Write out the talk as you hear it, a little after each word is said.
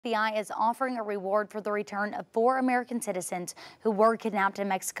FBI is offering a reward for the return of 4 American citizens who were kidnapped in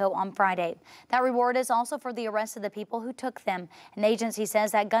Mexico on Friday. That reward is also for the arrest of the people who took them. An agency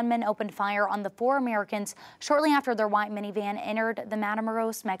says that gunmen opened fire on the 4 Americans shortly after their white minivan entered the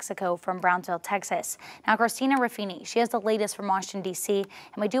Matamoros, Mexico from Brownsville, Texas. Now, Christina Ruffini, she has the latest from Washington, D.C.,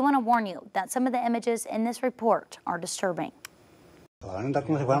 and we do want to warn you that some of the images in this report are disturbing.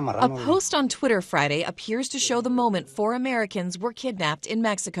 A post on Twitter Friday appears to show the moment 4 Americans were kidnapped in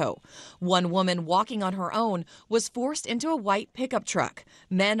Mexico. One woman walking on her own was forced into a white pickup truck.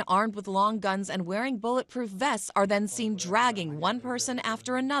 Men armed with long guns and wearing bulletproof vests are then seen dragging one person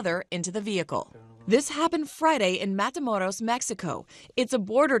after another into the vehicle. This happened Friday in Matamoros, Mexico. It's a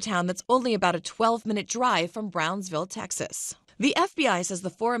border town that's only about a 12-minute drive from Brownsville, Texas. The FBI says the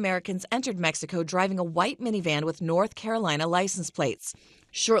 4 Americans entered Mexico driving a white minivan with North Carolina license plates.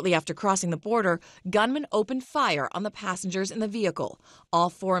 Shortly after crossing the border, gunmen opened fire on the passengers in the vehicle. All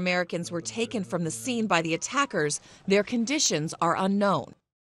 4 Americans were taken from the scene by the attackers. Their conditions are unknown.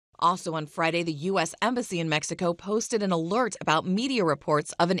 Also on Friday, the U.S. Embassy in Mexico posted an alert about media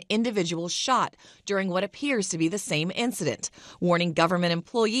reports of an individual shot during what appears to be the same incident, warning government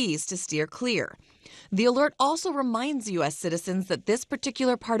employees to steer clear. The alert also reminds U.S. citizens that this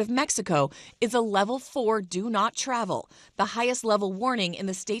particular part of Mexico is a level 4 do not travel, the highest level warning in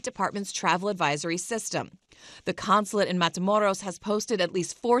the State Department's travel advisory system. The consulate in Matamoros has posted at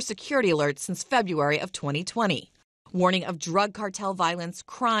least 4 security alerts since February of 2020. Warning of drug cartel violence,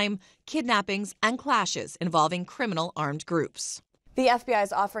 crime, kidnappings, and clashes involving criminal armed groups. The FBI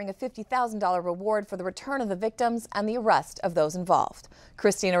is offering a $50,000 reward for the return of the victims and the arrest of those involved.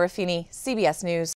 Christina Ruffini, CBS News.